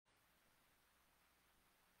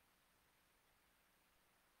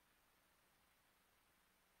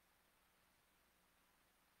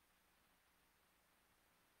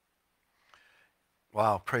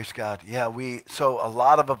Wow, praise God. Yeah, so a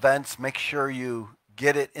lot of events, make sure you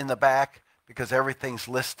get it in the back because everything's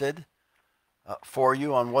listed for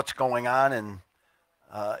you on what's going on, and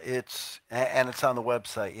it's on the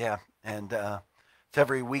website. Yeah, and it's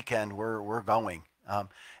every weekend we're going.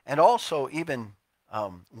 And also even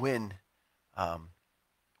when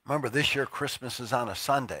remember this year Christmas is on a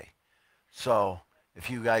Sunday. So if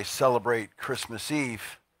you guys celebrate Christmas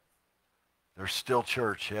Eve, there's still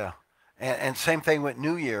church, yeah. And same thing with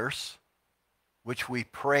New Year's, which we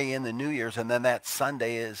pray in the New Year's, and then that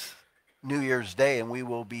Sunday is New Year's Day, and we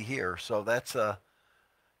will be here. So that's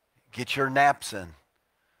get your naps in.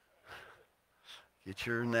 Get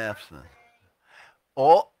your naps in.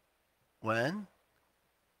 Oh, when?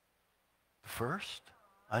 The first?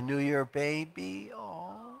 A New Year baby?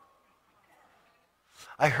 Oh.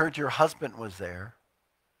 I heard your husband was there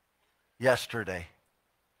yesterday.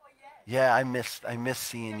 Yeah, I missed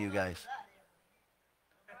seeing you guys.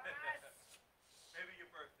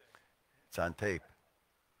 It's on tape.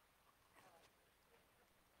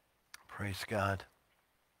 Praise God.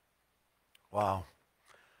 Wow.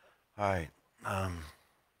 All right.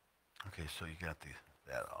 Okay, so you got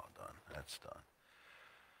that all done. That's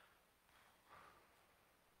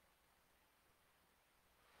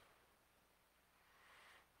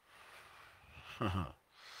done.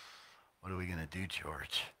 What are we going to do,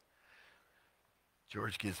 George?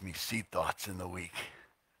 George gives me seed thoughts in the week.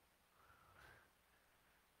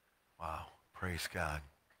 Wow. Praise God.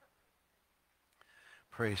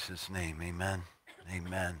 Praise his name. Amen.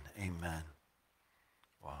 Amen. Amen.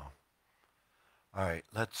 Wow. All right.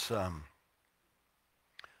 Let's let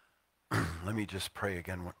me just pray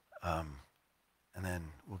again, and then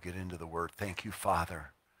we'll get into the word. Thank you,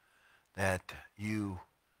 Father, that you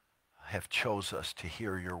have chose us to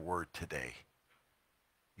hear your word today.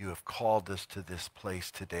 You have called us to this place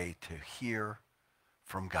today to hear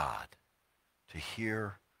from God, to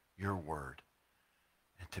hear your word,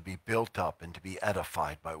 and to be built up and to be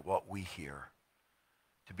edified by what we hear,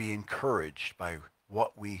 to be encouraged by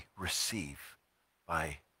what we receive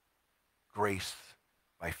by grace,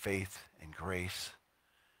 by faith and grace,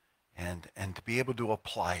 and to be able to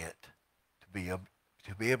apply it, to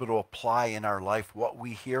be able to apply in our life what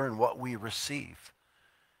we hear and what we receive.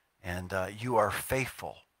 And you are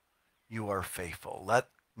faithful. You are faithful. Let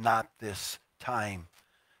not this time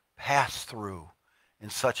pass through in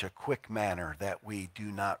such a quick manner that we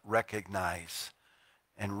do not recognize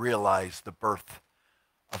and realize the birth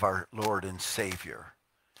of our Lord and Savior.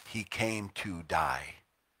 He came to die.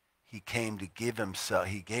 He came to give himself.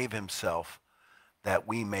 He gave himself that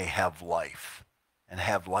we may have life and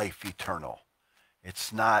have life eternal.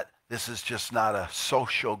 This is just not a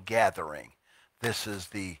social gathering. This is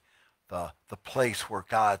the place where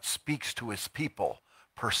God speaks to his people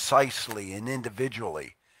precisely and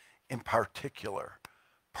individually, in particular,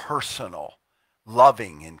 personal,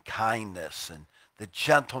 loving and kindness and the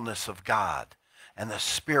gentleness of God and the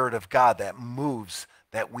Spirit of God that moves,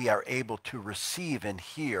 that we are able to receive and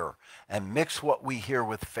hear and mix what we hear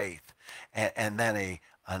with faith, and then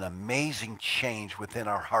an amazing change within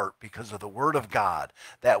our heart because of the Word of God.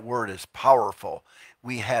 That Word is powerful.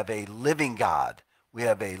 We have a living God. We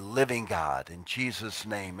have a living God. In Jesus'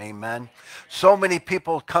 name, amen. So many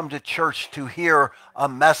people come to church to hear a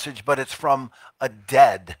message, but it's from a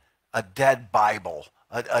dead Bible,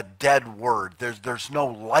 a dead word. There's no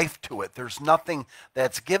life to it. There's nothing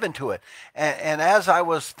that's given to it. And as I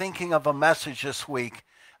was thinking of a message this week,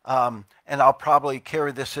 and I'll probably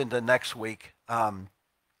carry this into next week, I'm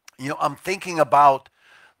thinking about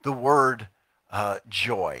the word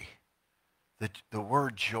joy, the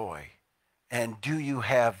word joy. And do you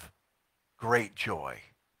have great joy?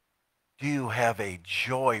 Do you have a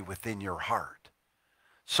joy within your heart?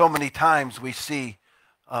 So many times we see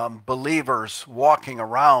believers walking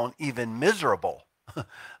around even miserable.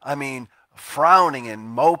 I mean, frowning and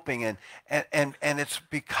moping, and it's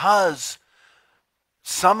because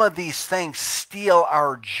some of these things steal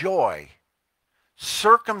our joy.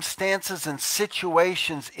 Circumstances and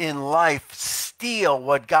situations in life steal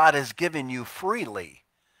what God has given you freely.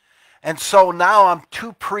 And so now I'm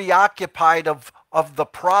too preoccupied of the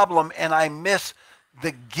problem, and I miss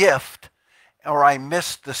the gift, or I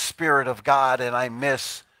miss the Spirit of God, and I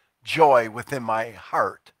miss joy within my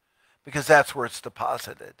heart, because that's where it's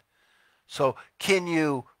deposited. So can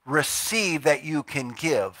you receive that you can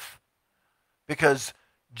give? Because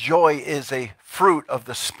joy is a fruit of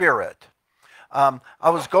the Spirit. I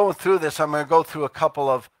was going through this. I'm going to go through a couple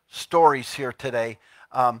of stories here today.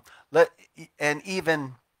 And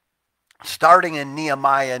even starting in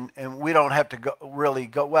Nehemiah, and we don't have to really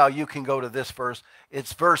go, well, you can go to this verse.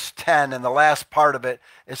 It's verse 10, and the last part of it,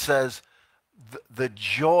 it says, the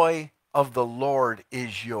joy of the Lord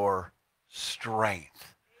is your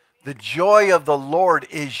strength. The joy of the Lord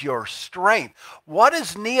is your strength. What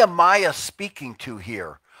is Nehemiah speaking to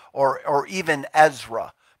here, or even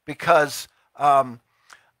Ezra? Because they're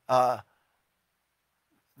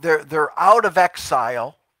out of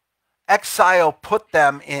exile. Exile put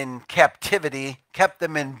them in captivity, kept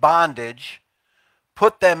them in bondage,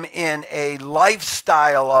 put them in a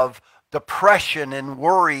lifestyle of depression and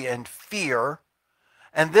worry and fear.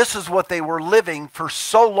 And this is what they were living for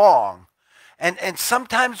so long. And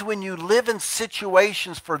sometimes when you live in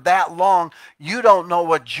situations for that long, you don't know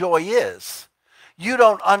what joy is. You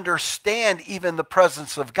don't understand even the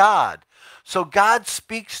presence of God. So God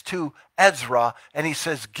speaks to Ezra and he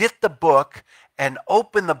says, get the book and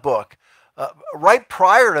open the book. Right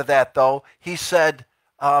prior to that, though, he said,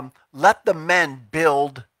 let the men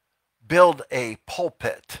build a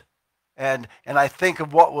pulpit. And I think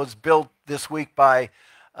of what was built this week by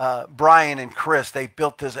Brian and Chris. They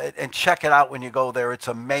built this, and check it out when you go there. It's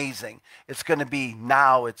amazing. It's going to be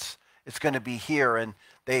now. It's going to be here. And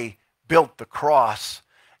they built the cross,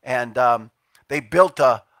 and they built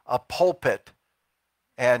a pulpit,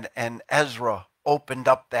 and Ezra opened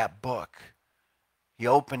up that book. He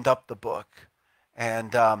opened up the book,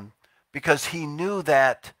 and because he knew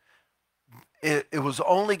that it was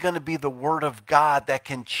only going to be the Word of God that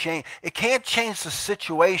can change. It can't change the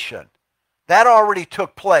situation. That already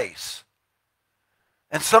took place.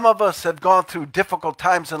 And some of us have gone through difficult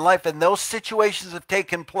times in life, and those situations have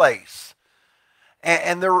taken place.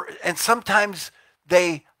 And sometimes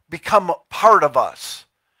they become part of us.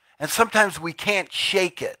 And sometimes we can't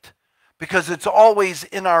shake it because it's always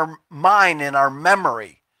in our mind, in our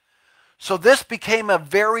memory. So this became a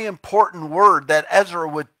very important word that Ezra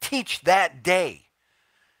would teach that day.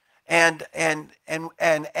 And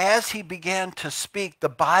as he began to speak, the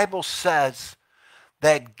Bible says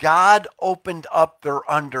that God opened up their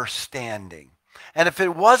understanding. And if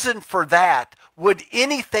it wasn't for that, would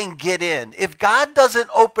anything get in? If God doesn't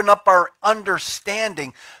open up our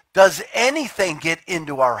understanding, does anything get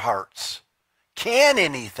into our hearts? Can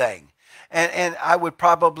anything? And I would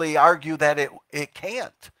probably argue that it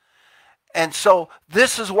can't. And so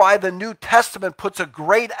this is why the New Testament puts a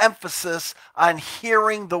great emphasis on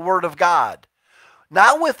hearing the Word of God.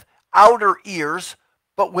 Not with outer ears,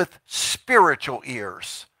 but with spiritual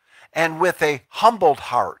ears. And with a humbled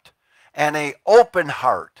heart and an open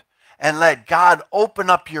heart. And let God open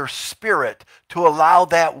up your spirit to allow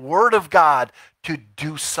that Word of God to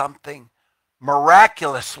do something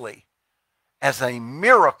miraculously as a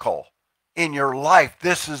miracle in your life.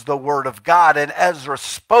 This is the Word of God. And Ezra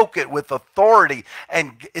spoke it with authority.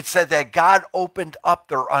 And it said that God opened up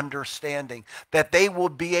their understanding, that they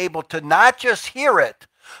would be able to not just hear it,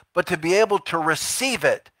 but to be able to receive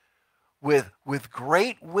it with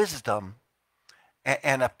great wisdom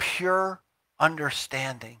and a pure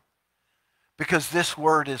understanding. Because this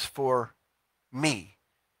word is for me.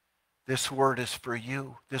 This word is for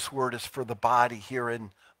you. This word is for the body here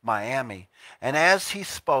in Miami. And as he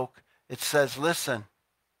spoke, it says, listen,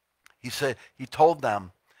 he told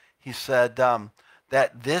them, he said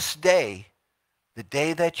that this day, the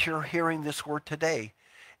day that you're hearing this word today,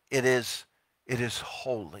 it is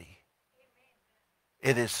holy.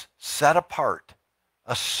 It is set apart.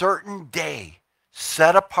 A certain day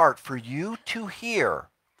set apart for you to hear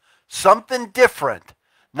something different.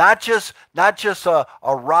 Not just a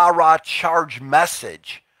rah-rah charge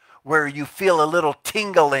message where you feel a little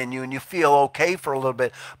tingle in you and you feel okay for a little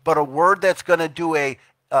bit, but a word that's going to do a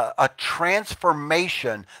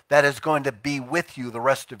transformation that is going to be with you the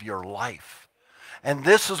rest of your life. And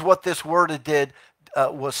this is what this word did,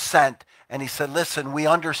 was sent. And he said, listen, we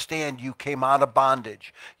understand you came out of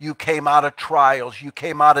bondage. You came out of trials. You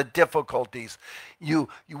came out of difficulties. You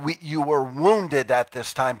were wounded at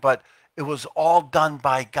this time, but it was all done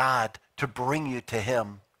by God to bring you to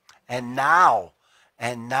him. And now,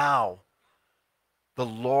 the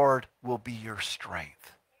Lord will be your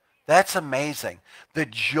strength. That's amazing. The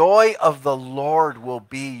joy of the Lord will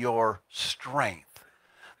be your strength.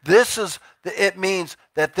 It means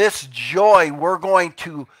that this joy we're going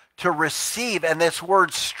to receive, and this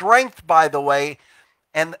word strength, by the way,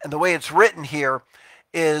 and the way it's written here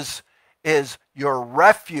is your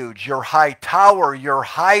refuge, your high tower, your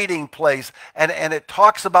hiding place. And it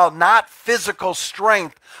talks about not physical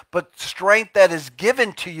strength, but strength that is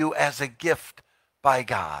given to you as a gift by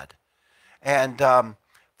God. And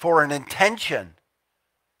for an intention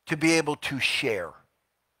to be able to share.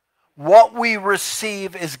 What we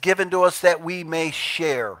receive is given to us that we may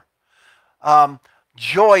share.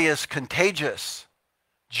 Joy is contagious.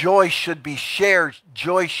 Joy should be shared.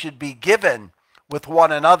 Joy should be given with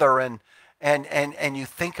one another. And you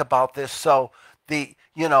think about this. So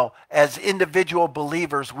as individual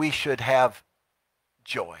believers, we should have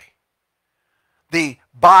joy. The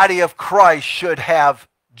body of Christ should have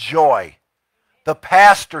joy. The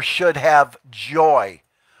pastor should have joy.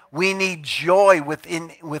 We need joy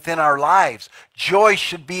within our lives. Joy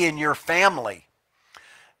should be in your family.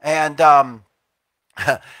 And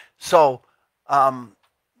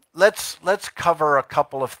let's cover a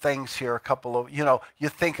couple of things here. A couple of, you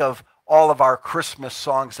think of all of our Christmas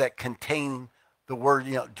songs that contain the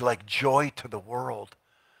word, like joy to the world.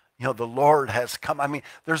 The Lord has come. I mean,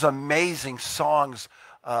 there's amazing songs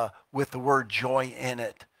with the word joy in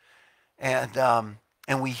it. And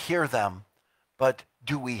we hear them, but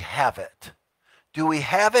do we have it? Do we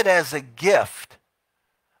have it as a gift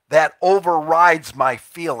that overrides my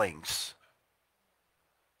feelings?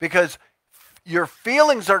 Because your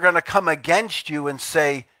feelings are going to come against you and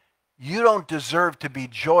say, you don't deserve to be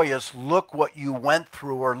joyous. Look what you went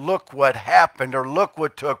through, or look what happened, or look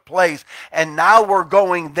what took place. And now we're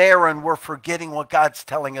going there and we're forgetting what God's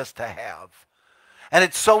telling us to have. And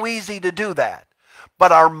it's so easy to do that.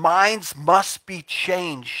 But our minds must be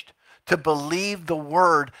changed to believe the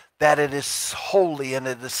word that it is holy and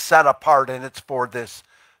it is set apart and it's for this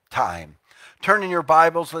time. Turn in your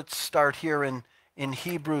Bibles. Let's start here in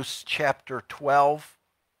Hebrews chapter 12.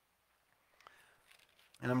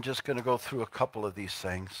 And I'm just going to go through a couple of these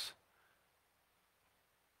things.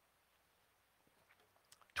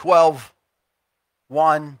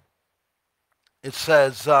 12:1, it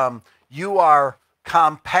says, you are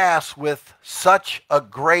compassed with such a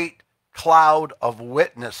great cloud of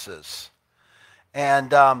witnesses.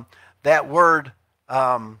 And that word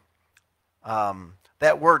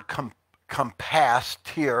compassed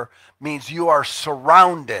here means you are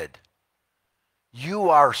surrounded. You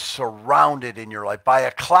are surrounded in your life by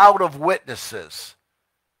a cloud of witnesses.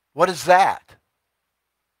 What is that?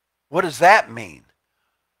 What does that mean?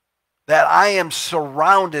 That I am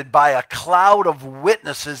surrounded by a cloud of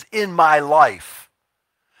witnesses in my life.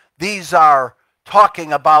 These are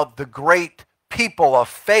talking about the great people of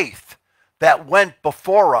faith that went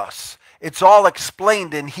before us. It's all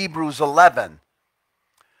explained in Hebrews 11.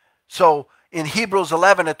 So in Hebrews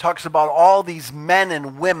 11, it talks about all these men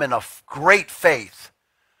and women of great faith.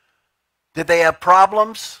 Did they have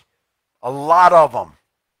problems? A lot of them.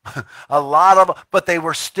 But they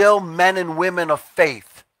were still men and women of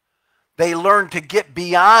faith. They learned to get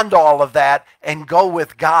beyond all of that and go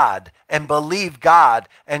with God and believe God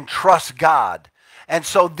and trust God. And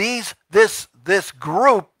so this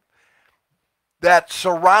group that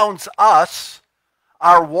surrounds us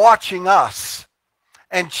are watching us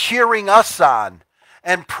and cheering us on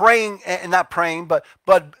and praying, and not praying, but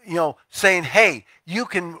saying, hey, you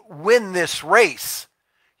can win this race.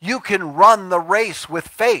 You can run the race with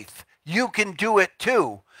faith. You can do it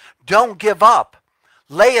too. Don't give up.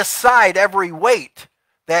 Lay aside every weight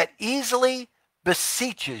that easily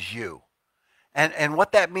beseeches you. And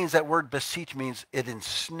what that means, that word beseech means it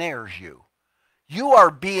ensnares you. You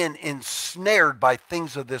are being ensnared by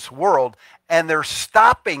things of this world, and they're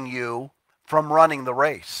stopping you from running the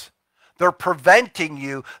race. They're preventing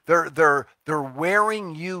you. They're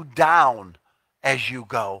wearing you down as you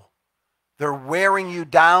go. They're wearing you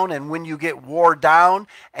down, and when you get wore down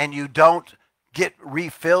and you don't get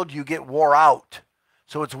refilled, you get wore out.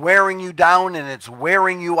 So it's wearing you down and it's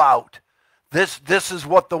wearing you out. This is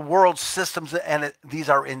what the world systems, and these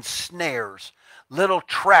are ensnares, little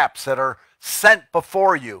traps that are sent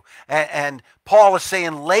before you. And Paul is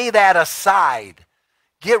saying, lay that aside.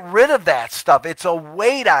 Get rid of that stuff. It's a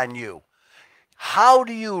weight on you. How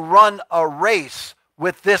do you run a race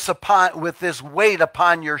with this weight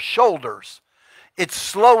upon your shoulders? It's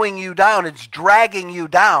slowing you down. It's dragging you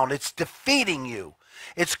down. It's defeating you.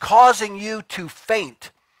 It's causing you to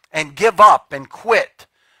faint and give up and quit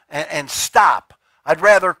and stop. I'd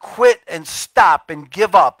rather quit and stop and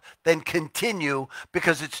give up than continue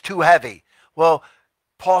because it's too heavy. Well,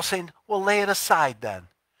 Paul's saying, well, lay it aside then.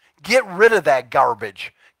 Get rid of that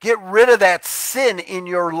garbage. Get rid of that sin in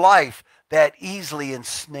your life that easily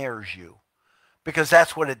ensnares you, because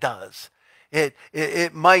that's what it does.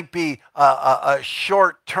 It might be a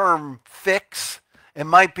short-term fix. It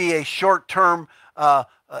might be a short-term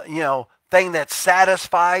thing that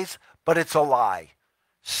satisfies, but it's a lie.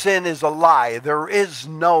 Sin is a lie. There is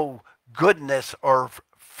no goodness or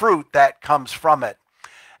fruit that comes from it.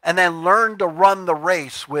 And then learn to run the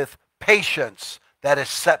race with patience, that is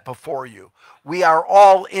set before you. We are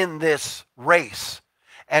all in this race,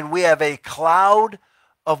 and we have a cloud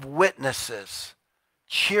of witnesses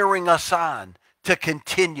cheering us on to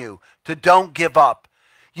continue, to don't give up.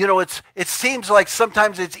 You know, it seems like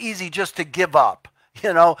sometimes it's easy just to give up.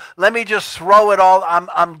 You know, let me just throw it all.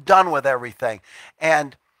 I'm done with everything,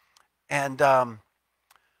 but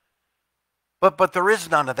there is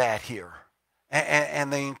none of that here.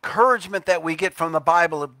 And the encouragement that we get from the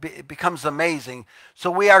Bible, it becomes amazing. So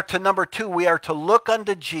we are to, number 2, we are to look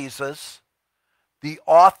unto Jesus, the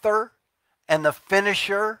author and the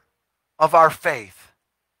finisher of our faith.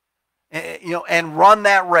 You know, and run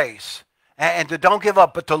that race. And to don't give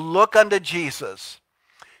up, but to look unto Jesus.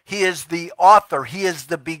 He is the author. He is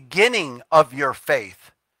the beginning of your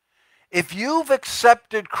faith. If you've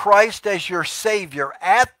accepted Christ as your Savior,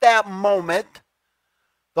 at that moment,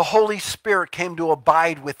 the Holy Spirit came to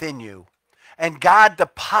abide within you. And God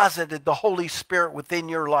deposited the Holy Spirit within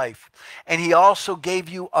your life. And He also gave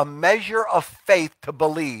you a measure of faith to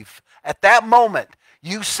believe. At that moment,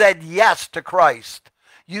 you said yes to Christ.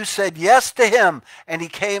 You said yes to Him, and He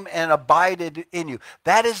came and abided in you.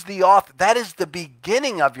 That is the author. That is the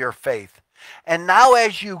beginning of your faith. And now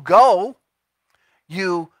as you go,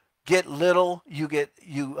 you get little,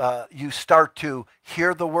 you start to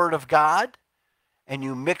hear the Word of God, and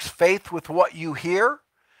you mix faith with what you hear,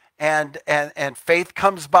 and faith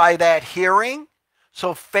comes by that hearing.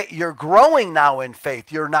 So you're growing now in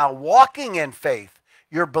faith. You're now walking in faith.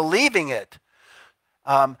 You're believing it.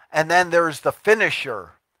 And then there's the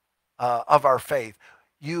finisher of our faith.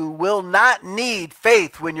 You will not need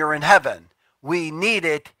faith when you're in heaven. We need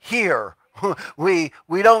it here. We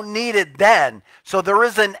don't need it then. So there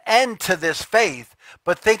is an end to this faith.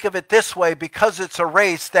 But think of it this way, because it's a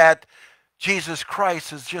race that Jesus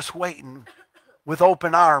Christ is just waiting with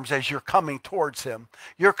open arms as you're coming towards Him.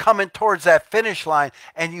 You're coming towards that finish line,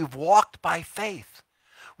 and you've walked by faith.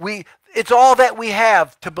 It's all that we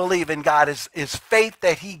have to believe in God is faith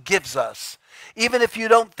that He gives us. Even if you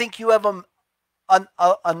don't think you have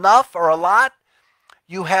enough or a lot,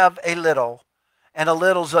 you have a little, and a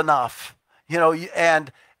little's enough. You know,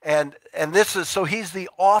 and this is, so He's the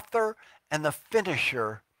author and the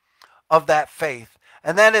finisher of that faith.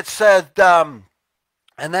 And then it says,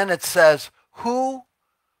 who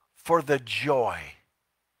for the joy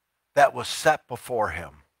that was set before Him.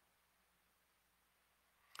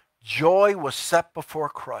 Joy was set before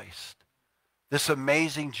Christ. This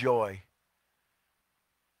amazing joy.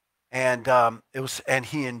 And and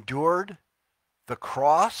He endured the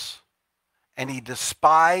cross, and He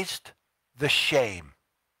despised the shame.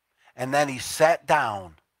 And then He sat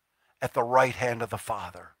down at the right hand of the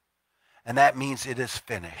Father. And that means it is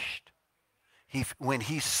finished. When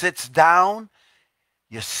He sits down,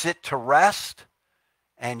 you sit to rest,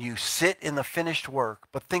 and you sit in the finished work.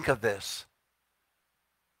 But think of this.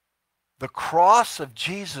 The cross of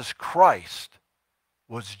Jesus Christ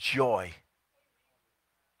was joy.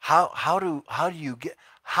 How do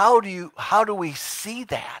we see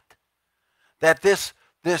that? That this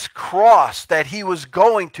cross that He was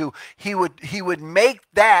going to, he would make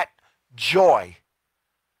that joy.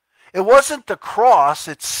 It wasn't the cross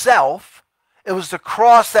itself, it was the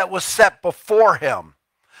cross that was set before Him.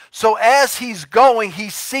 So as He's going,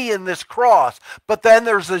 He's seeing this cross, but then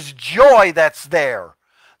there's this joy that's there.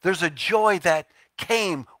 There's a joy that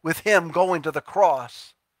came with Him going to the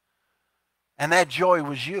cross. And that joy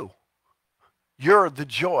was you. You're the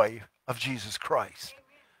joy of Jesus Christ.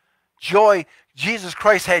 Joy, Jesus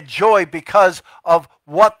Christ had joy because of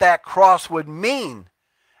what that cross would mean.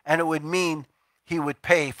 And it would mean He would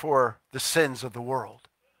pay for the sins of the world.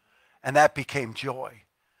 And that became joy.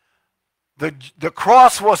 The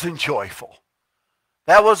cross wasn't joyful.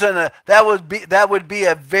 That would be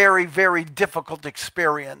a very, very difficult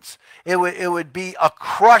experience. It would be a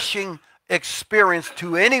crushing experience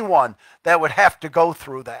to anyone that would have to go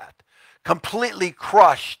through that. Completely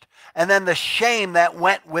crushed. And then the shame that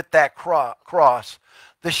went with that cross.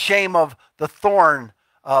 The shame of the thorn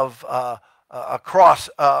of a cross.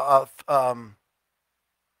 What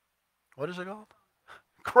is it called?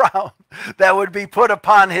 Crown that would be put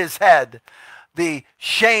upon His head. The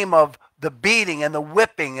shame of the beating and the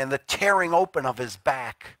whipping and the tearing open of His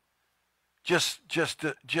back. Just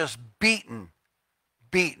beaten.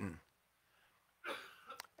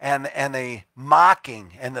 And the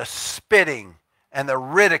mocking and the spitting and the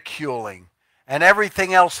ridiculing and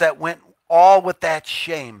everything else that went all with that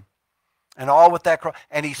shame and all with that cross.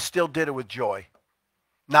 And He still did it with joy.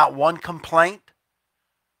 Not one complaint.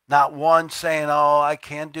 Not one saying, oh, I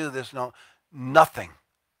can't do this. No, nothing.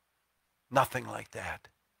 Nothing like that.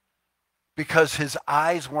 because his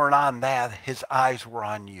eyes weren't on that. His eyes were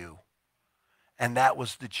on you. And that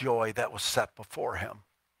was the joy that was set before him.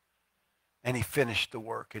 And he finished the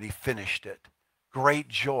work, and he finished it. Great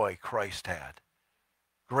joy Christ had.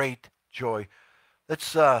 Great joy.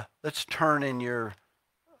 Let's turn in your...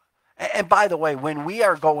 And by the way, when we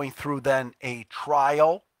are going through then a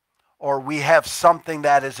trial, or we have something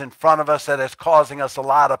that is in front of us that is causing us a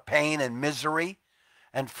lot of pain and misery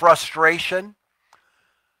and frustration,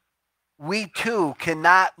 we too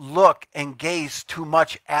cannot look and gaze too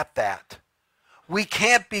much at that. We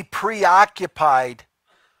can't be preoccupied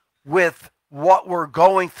with what we're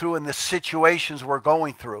going through and the situations we're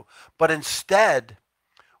going through. But instead,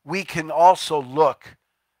 we can also look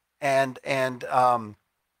and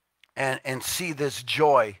see this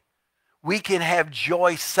joy. We can have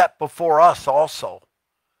joy set before us also.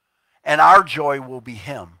 And our joy will be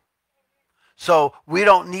him. So we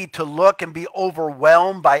don't need to look and be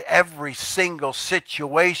overwhelmed by every single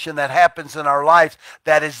situation that happens in our lives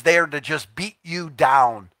that is there to just beat you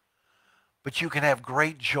down. But you can have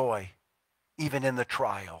great joy even in the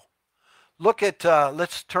trial. Look at,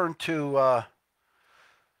 let's turn to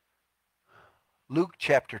Luke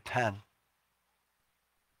chapter 10.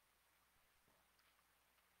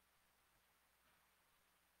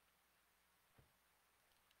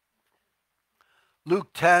 Luke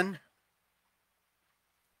 10.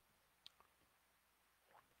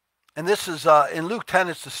 And this is, in Luke 10,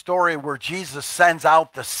 it's the story where Jesus sends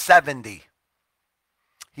out the 70.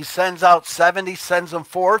 He sends out 70, sends them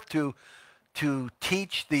forth to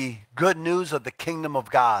teach the good news of the kingdom of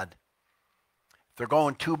God. If they're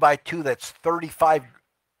going 2 by 2, that's 35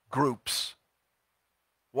 groups.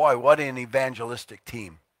 Boy, what an evangelistic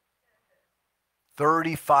team.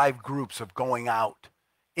 35 groups of going out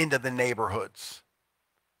into the neighborhoods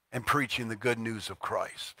and preaching the good news of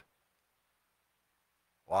Christ.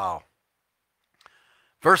 Wow.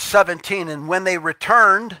 Verse 17, and when they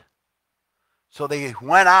returned, so they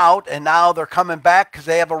went out and now they're coming back because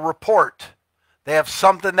they have a report. They have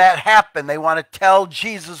something that happened. They want to tell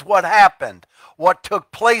Jesus what happened, what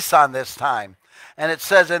took place on this time. And it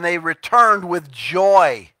says, and they returned with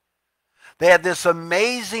joy. They had this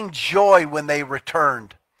amazing joy when they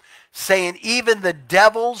returned, saying, even the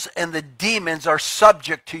devils and the demons are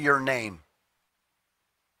subject to your name.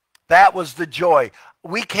 That was the joy.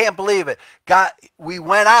 We can't believe it. God, we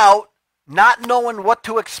went out not knowing what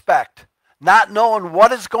to expect, not knowing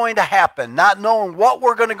what is going to happen, not knowing what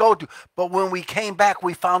we're going to go to. But when we came back,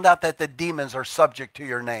 we found out that the demons are subject to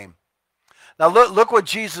your name. Now look what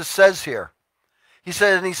Jesus says here. He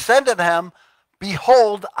said, and he said to them,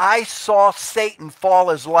 behold, I saw Satan fall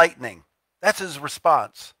as lightning. That's his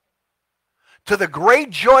response. To the great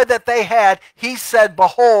joy that they had, he said,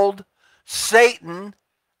 behold, Satan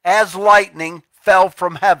as lightning fell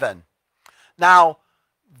from heaven. Now,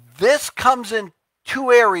 this comes in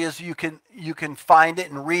 2 areas. You can find it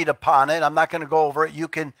and read upon it. I'm not going to go over it. You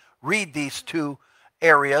can read these 2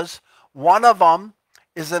 areas. One of them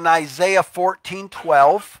is in Isaiah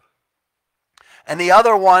 14:12. And the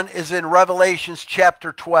other one is in Revelations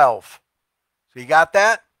chapter 12. So you got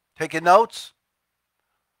that? Taking notes?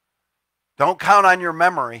 Don't count on your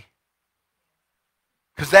memory,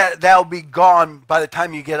 because that'll be gone by the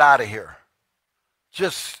time you get out of here.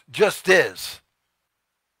 Just is.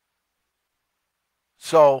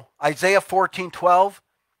 So Isaiah 14:12,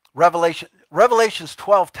 Revelations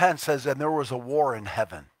 12:10 says, and there was a war in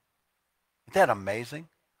heaven. Isn't that amazing?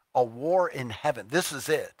 A war in heaven. This is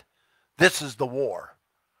it. This is the war.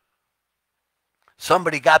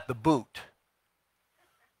 Somebody got the boot.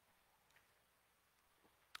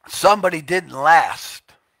 Somebody didn't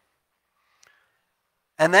last.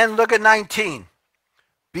 And then look at 19.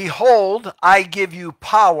 Behold, I give you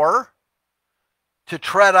power to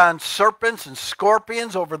tread on serpents and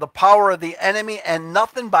scorpions, over the power of the enemy, and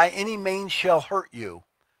nothing by any means shall hurt you.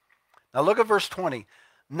 Now look at verse 20.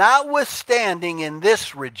 Notwithstanding in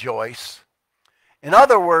this rejoice. In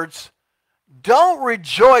other words, don't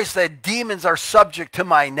rejoice that demons are subject to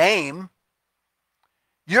my name.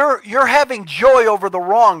 You're having joy over the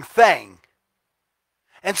wrong thing.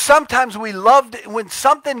 And sometimes we love when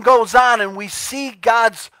something goes on and we see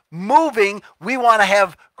God's moving, we want to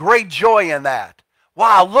have great joy in that.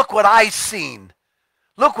 Wow, look what I seen.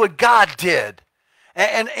 Look what God did.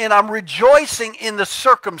 And I'm rejoicing in the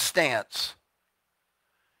circumstance.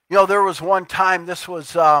 You know, there was one time, this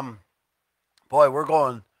was, boy, we're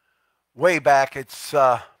going way back. It's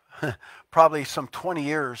probably some 20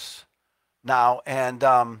 years now. And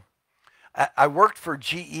I worked for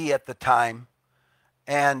GE at the time.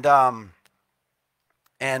 And one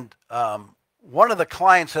of the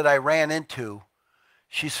clients that I ran into,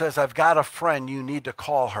 she says, I've got a friend, you need to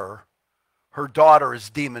call her. Her daughter is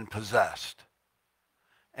demon possessed.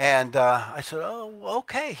 And I said, oh,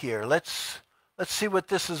 okay, here, let's see what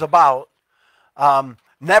this is about.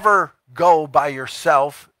 Never go by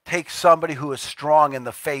yourself. Take somebody who is strong in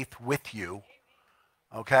the faith with you,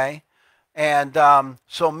 okay? And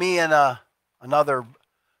so me and another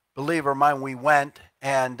believer of mine, we went,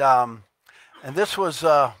 and this was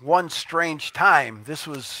one strange time. This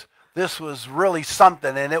was really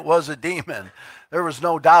something, and it was a demon. There was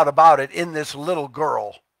no doubt about it in this little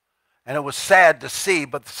girl. And it was sad to see,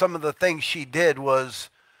 but some of the things she did was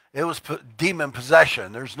demon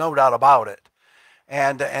possession. There's no doubt about it.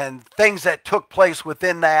 And things that took place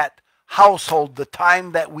within that household, the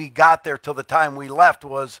time that we got there till the time we left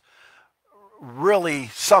was really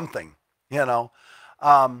something, you know.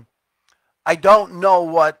 I don't know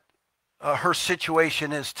what her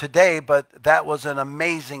situation is today, but that was an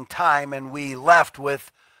amazing time, and we left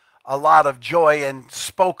with a lot of joy and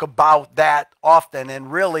spoke about that often.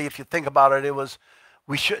 And really, if you think about it,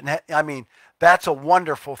 we shouldn't, that's a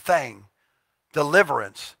wonderful thing,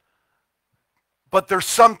 deliverance. But there's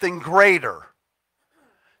something greater.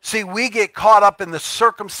 See, we get caught up in the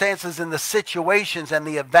circumstances and the situations and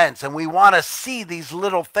the events, and we want to see these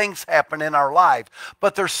little things happen in our life.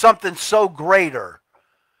 But there's something so greater.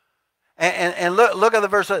 And look at the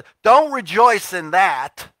verse. Don't rejoice in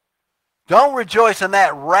that. Don't rejoice in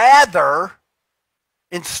that. Rather,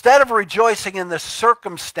 instead of rejoicing in the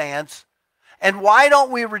circumstance, and why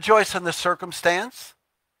don't we rejoice in the circumstance?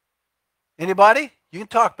 Anybody? You can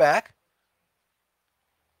talk back.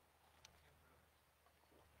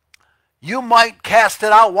 You might cast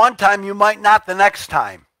it out one time, you might not the next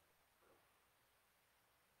time.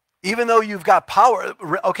 Even though you've got power.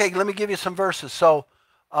 Okay, let me give you some verses. So,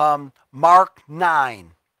 Mark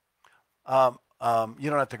 9. You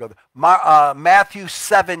don't have to go there. Matthew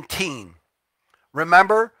 17.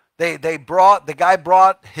 Remember, the guy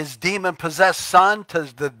brought his demon-possessed son to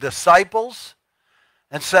the disciples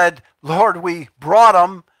and said, Lord, we brought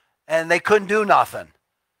him, and they couldn't do nothing.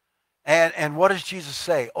 And what does Jesus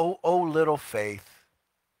say? Oh, little faith.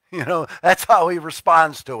 You know, that's how he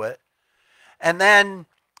responds to it. And then,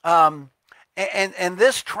 and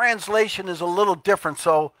this translation is a little different,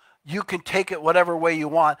 so you can take it whatever way you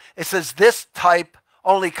want. It says this type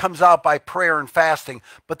only comes out by prayer and fasting.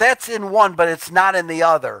 But that's in one, but it's not in the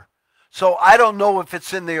other. So I don't know if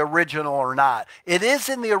it's in the original or not. It is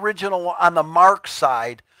in the original on the Mark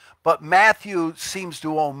side, but Matthew seems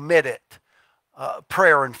to omit it.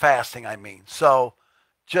 Prayer and fasting, I mean. So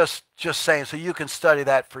just saying, so you can study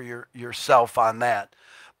that for yourself on that.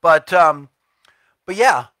 But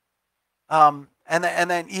yeah, and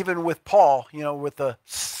then even with Paul, you know, with the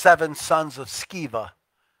 7 sons of Sceva,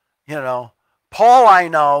 you know, Paul I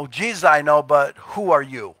know, Jesus I know, but who are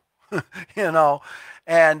you? You know,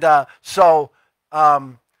 and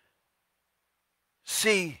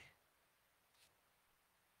see,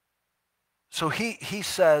 so he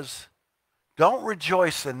says, don't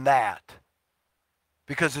rejoice in that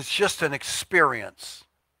because it's just an experience.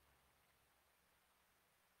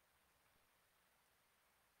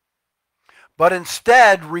 But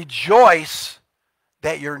instead, rejoice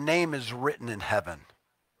that your name is written in heaven.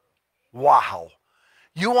 Wow.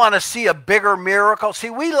 You want to see a bigger miracle?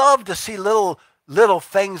 See, we love to see little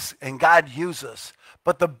things and God use us.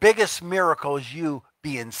 But the biggest miracle is you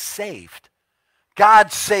being saved.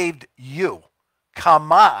 God saved you.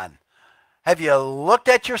 Come on. Have you looked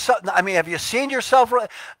at yourself? I mean, have you seen yourself?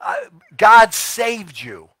 God saved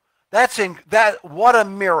you. What a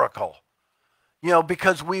miracle. You know,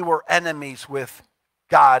 because we were enemies with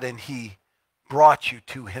God and he brought you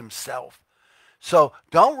to himself. So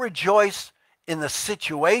don't rejoice in the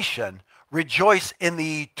situation. Rejoice in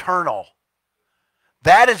the eternal.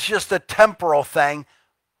 That is just a temporal thing.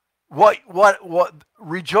 What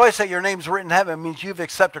rejoice that your name's written in heaven means you've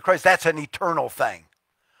accepted Christ. That's an eternal thing.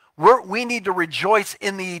 We need to rejoice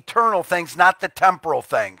in the eternal things, not the temporal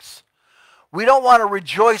things. We don't want to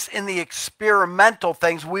rejoice in the experimental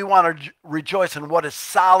things. We want to rejoice in what is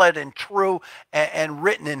solid and true and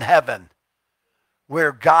written in heaven,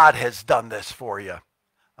 where God has done this for you.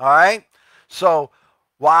 All right? So,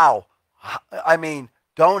 wow.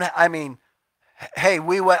 Hey,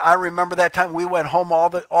 I remember that time we went home all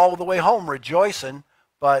the way home rejoicing,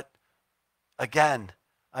 but again,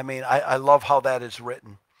 I love how that is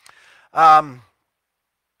written. All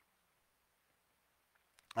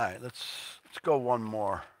right, let's go one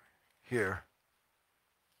more here.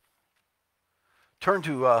 Turn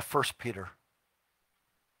to 1 Peter.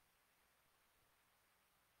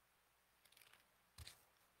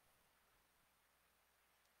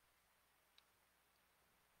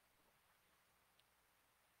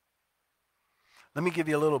 Let me give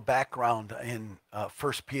you a little background in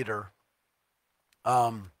 1 Peter.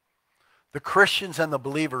 The Christians and the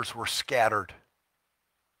believers were scattered.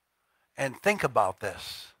 And think about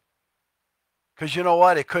this. Because you know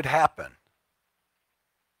what? It could happen.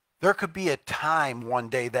 There could be a time one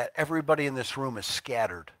day that everybody in this room is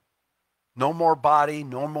scattered. No more body,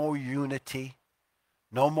 no more unity,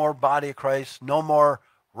 no more body of Christ, no more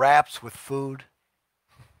wraps with food.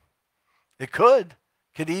 It could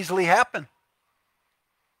easily happen.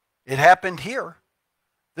 It happened here.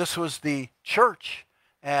 This was the church.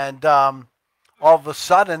 And all of a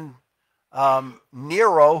sudden,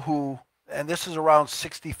 Nero, and this is around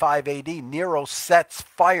 65 AD, Nero sets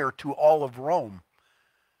fire to all of Rome.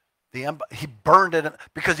 He burned it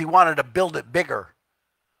because he wanted to build it bigger.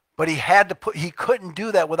 But he couldn't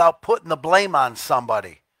do that without putting the blame on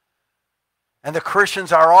somebody. And the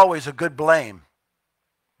Christians are always a good blame.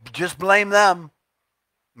 Just blame them.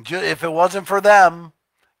 If it wasn't for them,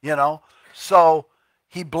 So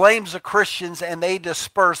he blames the Christians and they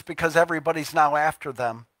disperse because everybody's now after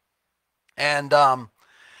them. And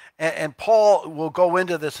Paul will go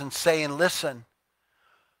into this and say, and listen,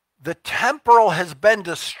 the temporal has been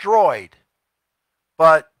destroyed,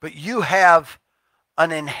 but you have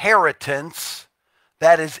an inheritance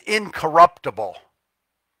that is incorruptible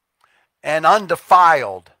and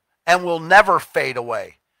undefiled and will never fade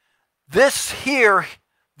away. This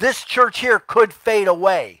church here could fade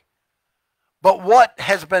away. But what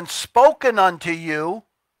has been spoken unto you,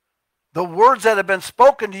 the words that have been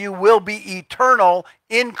spoken to you will be eternal,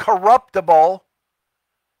 incorruptible,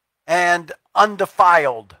 and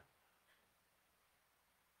undefiled.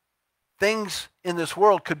 Things in this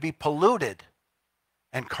world could be polluted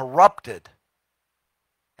and corrupted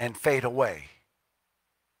and fade away.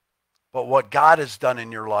 But what God has done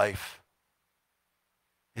in your life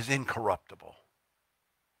is incorruptible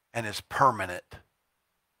and is permanent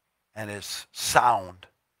and is sound.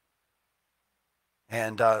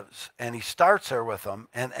 And he starts there with them,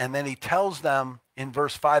 and then he tells them in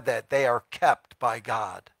verse 5 that they are kept by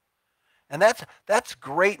God. And that's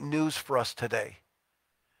great news for us today.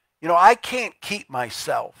 I can't keep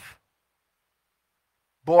myself.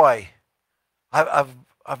 Boy, I've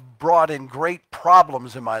brought in great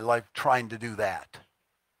problems in my life trying to do that.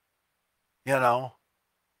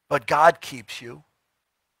 But God keeps you.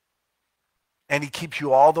 And he keeps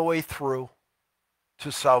you all the way through to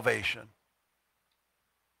salvation.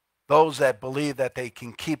 Those that believe that they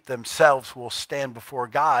can keep themselves will stand before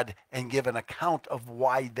God and give an account of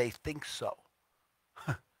why they think so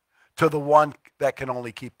to the one that can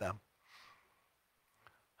only keep them.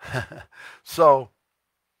 So,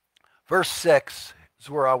 verse 6 is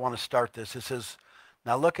where I want to start this. It says,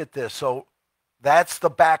 now look at this. So that's the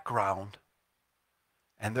background.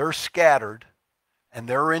 And they're scattered. And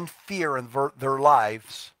they're in fear in their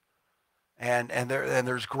lives. And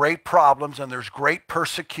there's great problems. And there's great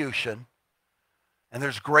persecution. And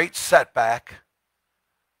there's great setback.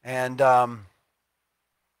 And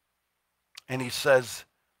he says,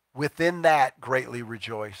 within that greatly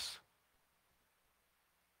rejoice.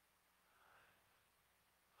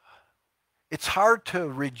 It's hard to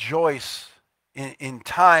rejoice in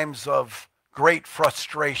times of great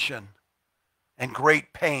frustration and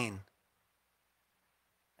great pain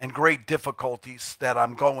and great difficulties that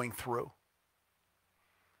I'm going through.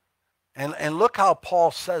 And look how Paul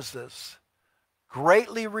says this.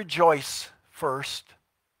 Greatly rejoice first,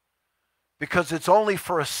 because it's only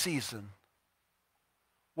for a season.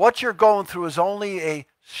 What you're going through is only a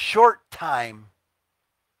short time.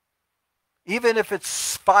 Even if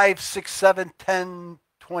it's 5, 6, 7, 10,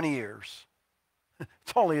 20 years.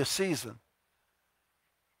 It's only a season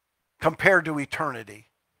compared to eternity.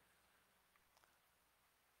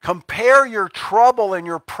 Compare your trouble and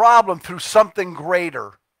your problem through something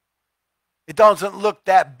greater. It doesn't look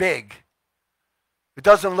that big. It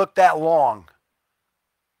doesn't look that long.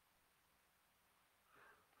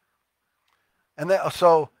 And then,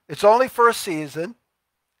 so it's only for a season.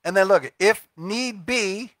 And then look, if need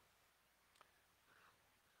be,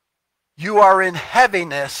 you are in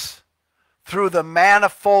heaviness through the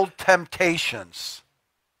manifold temptations.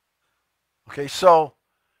 Okay, so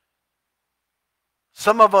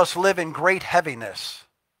some of us live in great heaviness.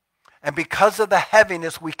 And because of the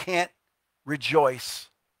heaviness, we can't rejoice.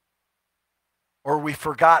 Or we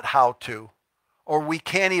forgot how to. Or we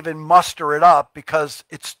can't even muster it up because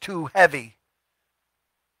it's too heavy.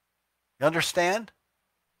 You understand?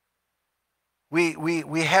 We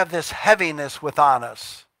have this heaviness within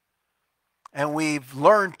us. And we've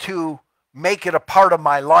learned to make it a part of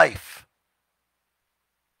my life.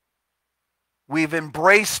 We've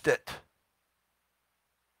embraced it.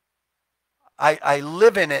 I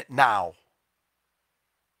live in it now.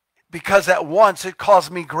 Because at once it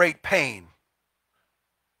caused me great pain.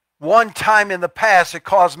 One time in the past, it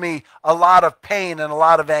caused me a lot of pain and a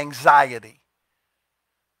lot of anxiety.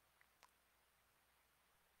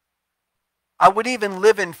 I would even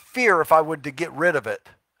live in fear if I were to get rid of it.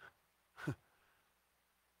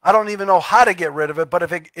 I don't even know how to get rid of it, but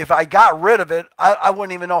if I got rid of it, I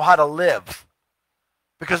wouldn't even know how to live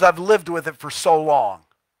because I've lived with it for so long.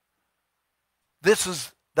 This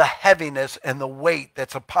is the heaviness and the weight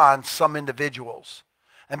that's upon some individuals.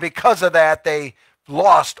 And because of that, they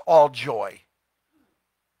lost all joy.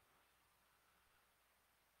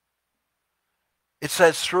 It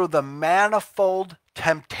says through the manifold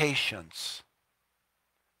temptations.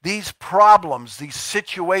 These problems, these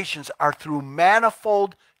situations are through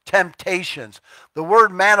manifold temptations. The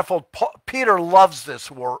word manifold, Peter loves this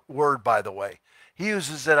word, by the way. He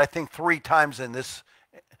uses it, I think, 3 times in this,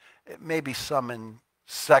 maybe some in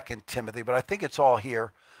 2 Timothy, but I think it's all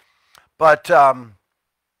here. But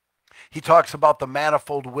he talks about the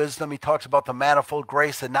manifold wisdom. He talks about the manifold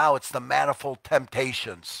grace, and now it's the manifold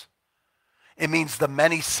temptations. It means the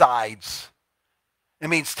many sides. It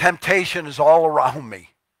means temptation is all around me.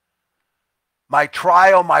 My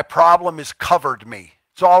trial, my problem has covered me.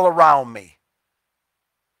 It's all around me.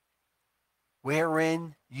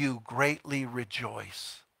 Wherein you greatly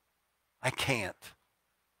rejoice. I can't.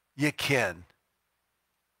 You can.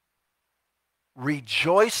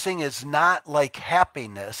 Rejoicing is not like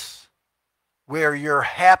happiness, where you're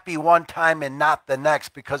happy one time and not the next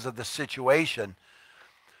because of the situation.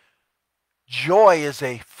 Joy is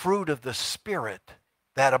a fruit of the Spirit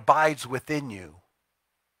that abides within you.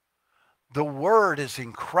 The word is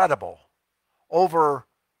incredible. Over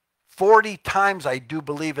 40 times, I do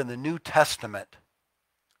believe, in the New Testament.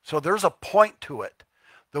 So there's a point to it.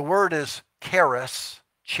 The word is charis.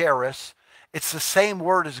 It's the same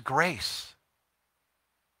word as grace.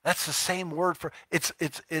 That's the same word for it's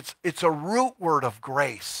a root word of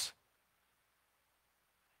grace.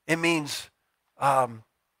 It means God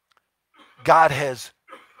has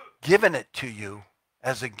given it to you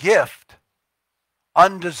as a gift,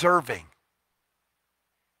 undeserving.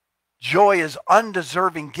 Joy is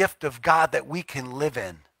undeserving gift of God that we can live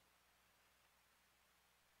in.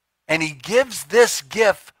 And he gives this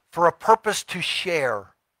gift for a purpose to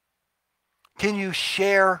share. Can you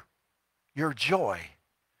share your joy?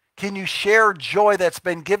 Can you share joy that's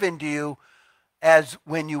been given to you as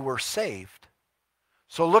when you were saved?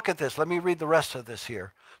 So look at this. Let me read the rest of this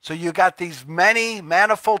here. So you got these many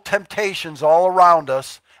manifold temptations all around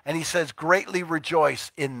us, and he says, greatly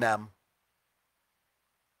rejoice in them.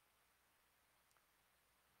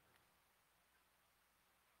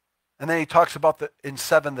 And then he talks about in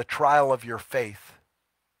 7, the trial of your faith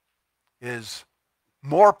is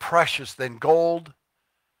more precious than gold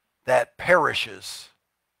that perishes,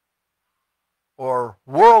 or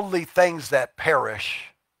worldly things that perish.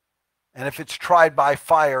 And if it's tried by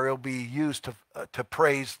fire, it'll be used to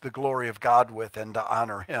praise the glory of God with and to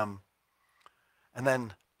honor him. And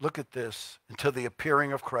then look at this, until the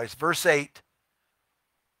appearing of Christ. Verse 8,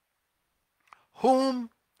 whom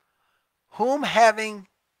having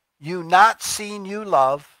you not seen you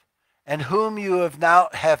love, and whom you have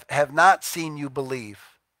not seen you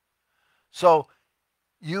believe. So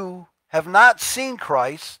you have not seen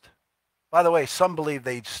Christ. By the way, some believe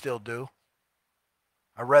they still do.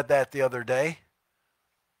 I read that the other day.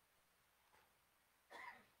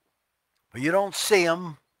 But you don't see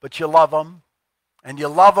him, but you love him. And you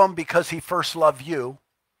love him because he first loved you.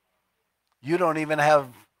 You don't even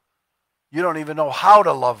know how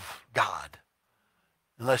to love God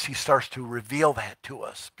unless he starts to reveal that to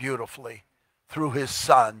us beautifully through his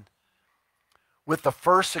Son, with the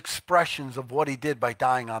first expressions of what he did by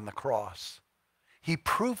dying on the cross. He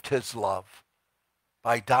proved his love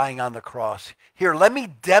by dying on the cross. Here, let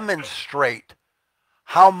me demonstrate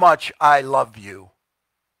how much I love you.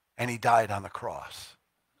 And he died on the cross.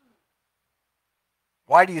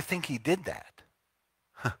 Why do you think he did that?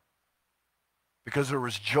 Because there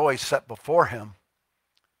was joy set before him,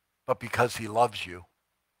 but because he loves you.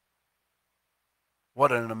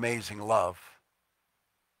 What an amazing love.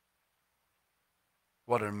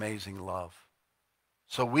 What an amazing love.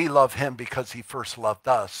 So we love him because he first loved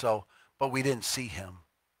us, but we didn't see him.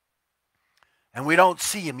 And we don't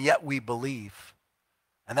see him, yet we believe.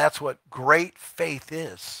 And that's what great faith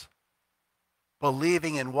is.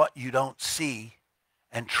 Believing in what you don't see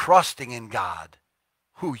and trusting in God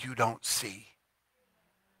who you don't see.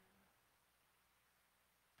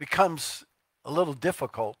 Becomes a little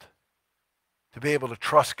difficult to be able to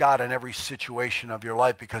trust God in every situation of your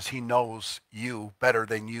life because he knows you better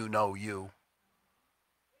than you know you.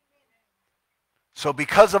 So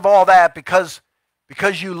because of all that, because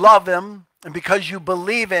you love him and because you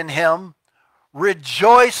believe in him,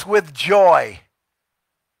 rejoice with joy.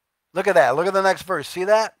 Look at that. Look at the next verse. See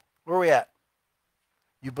that? Where are we at?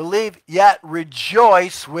 You believe, yet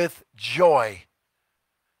rejoice with joy.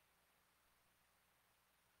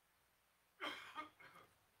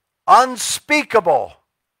 Unspeakable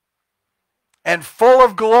and full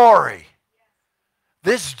of glory.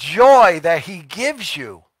 This joy that he gives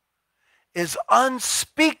you is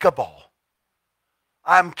unspeakable.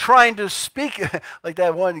 I'm trying to speak, like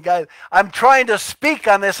that one guy, I'm trying to speak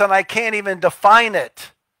on this and I can't even define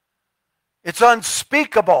it. It's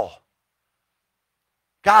unspeakable.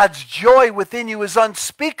 God's joy within you is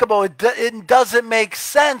unspeakable. It doesn't make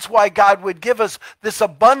sense why God would give us this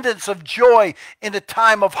abundance of joy in a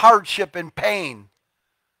time of hardship and pain.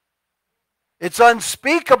 It's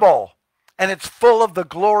unspeakable, and it's full of the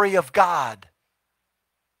glory of God.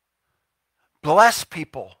 Bless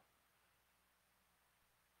people.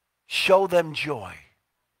 Show them joy.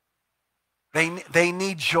 They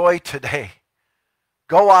need joy today.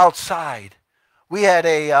 Go outside. We had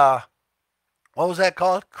a, what was that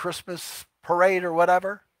called? Christmas parade or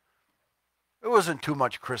whatever? It wasn't too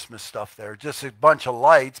much Christmas stuff there. Just a bunch of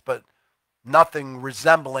lights, but nothing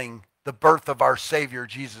resembling the birth of our Savior,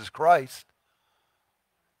 Jesus Christ.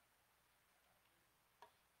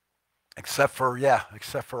 Except for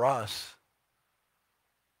us.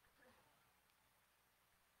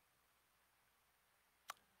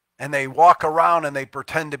 And they walk around and they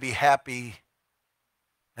pretend to be happy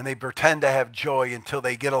and they pretend to have joy until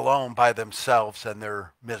they get alone by themselves and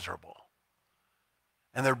they're miserable.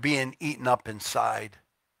 And they're being eaten up inside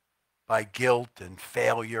by guilt and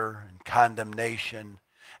failure and condemnation.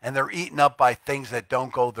 And they're eaten up by things that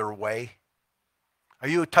don't go their way. Are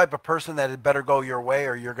you a type of person that had better go your way,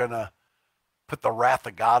 or you're going to put the wrath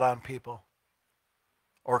of God on people?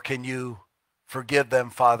 Or can you forgive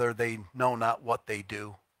them, Father? They know not what they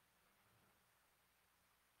do.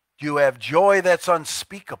 Do you have joy that's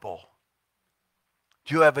unspeakable?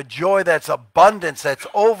 Do you have a joy that's abundance, that's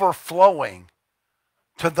overflowing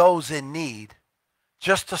to those in need?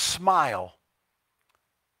 Just a smile,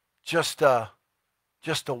 just a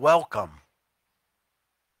welcome.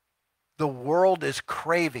 The world is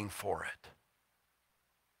craving for it.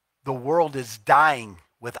 The world is dying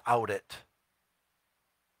without it.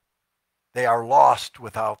 They are lost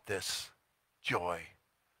without this joy.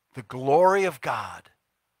 The glory of God.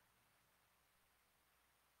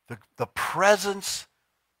 The presence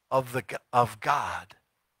of God,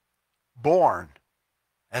 born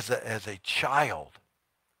as a child,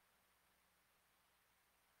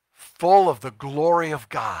 full of the glory of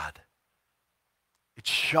God. It's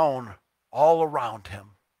shown all around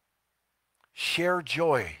him. Share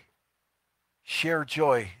joy. Share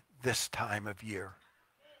joy this time of year.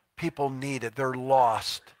 People need it. They're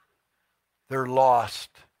lost. They're lost.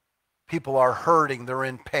 People are hurting. They're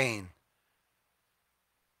in pain.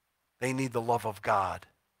 They need the love of God.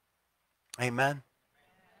 Amen.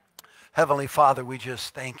 Heavenly Father, we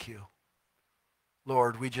just thank you.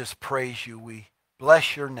 Lord, we just praise you. We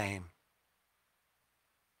bless your name.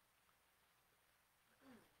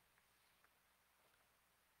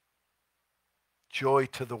 Joy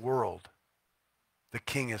to the world. The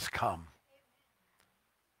King has come.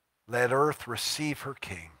 Let earth receive her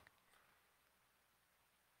King.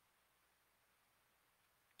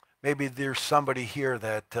 Maybe there's somebody here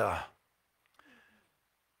that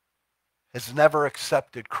has never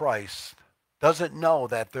accepted Christ, doesn't know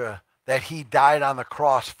that he died on the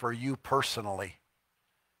cross for you personally.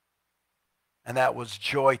 And that was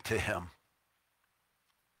joy to him.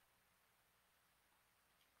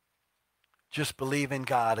 Just believe in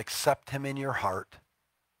God. Accept him in your heart.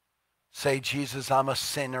 Say, Jesus, I'm a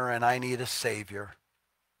sinner and I need a Savior.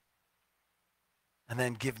 And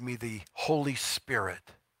then give me the Holy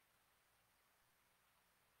Spirit.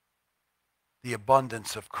 The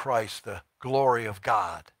abundance of Christ, the glory of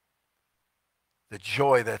God, the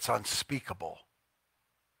joy that's unspeakable.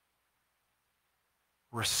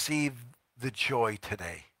 Receive the joy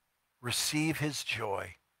today. Receive his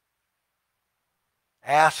joy.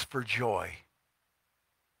 Ask for joy.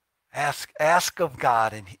 Ask of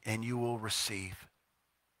God and you will receive.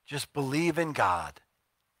 Just believe in God.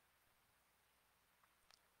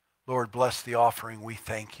 Lord, bless the offering. We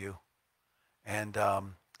thank you. And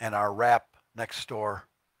our wrap next door.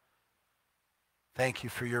 Thank you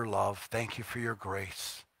for your love. Thank you for your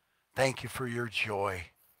grace. Thank you for your joy.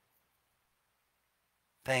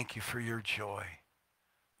 Thank you for your joy.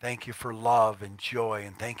 Thank you for love and joy,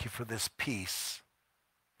 and thank you for this peace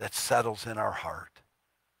that settles in our heart.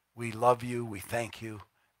 We love you. We thank you.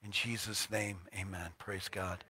 In Jesus' name, amen. Praise God.